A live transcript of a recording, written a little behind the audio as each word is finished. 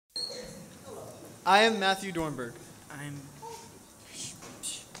I am Matthew Dornberg. I'm...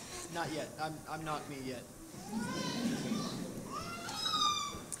 Not yet. I'm not me yet.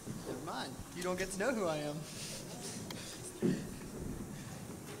 Never mind. You don't get to know who I am.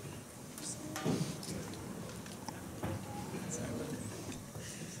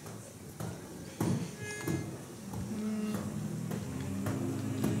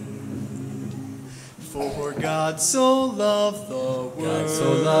 For God so loved the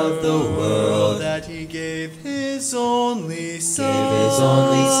world, that he gave his only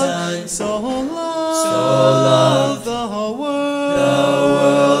Son. So loved the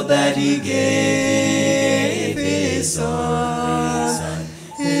world that he gave his Son.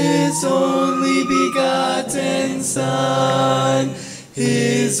 His only begotten Son.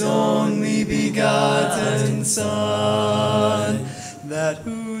 His only begotten Son. That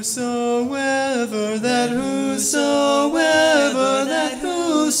whosoever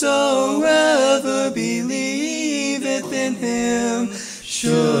believeth in him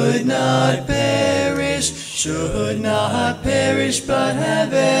should not perish, but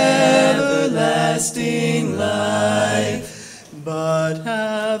have everlasting life. But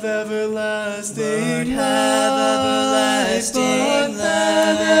have everlasting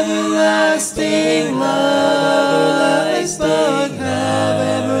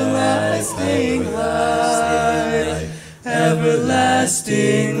everlasting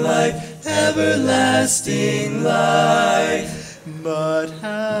life, everlasting life, but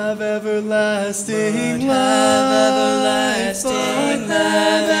have everlasting life, but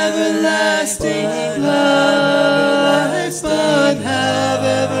have everlasting life, but have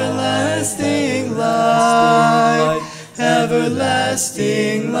everlasting life,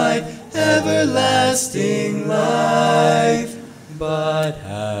 everlasting life, everlasting life, but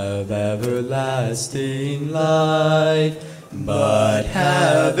have everlasting life. But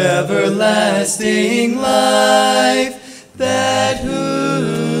have everlasting life, that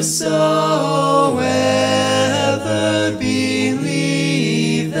whosoever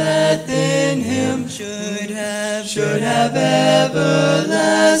believeth in him should have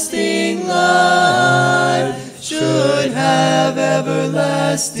everlasting life, should have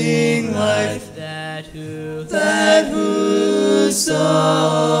everlasting life, that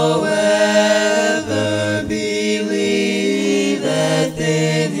whosoever believeth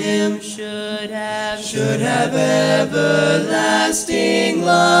in him should have everlasting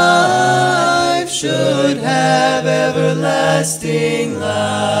life, should have everlasting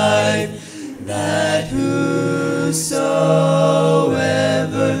life, that whosoever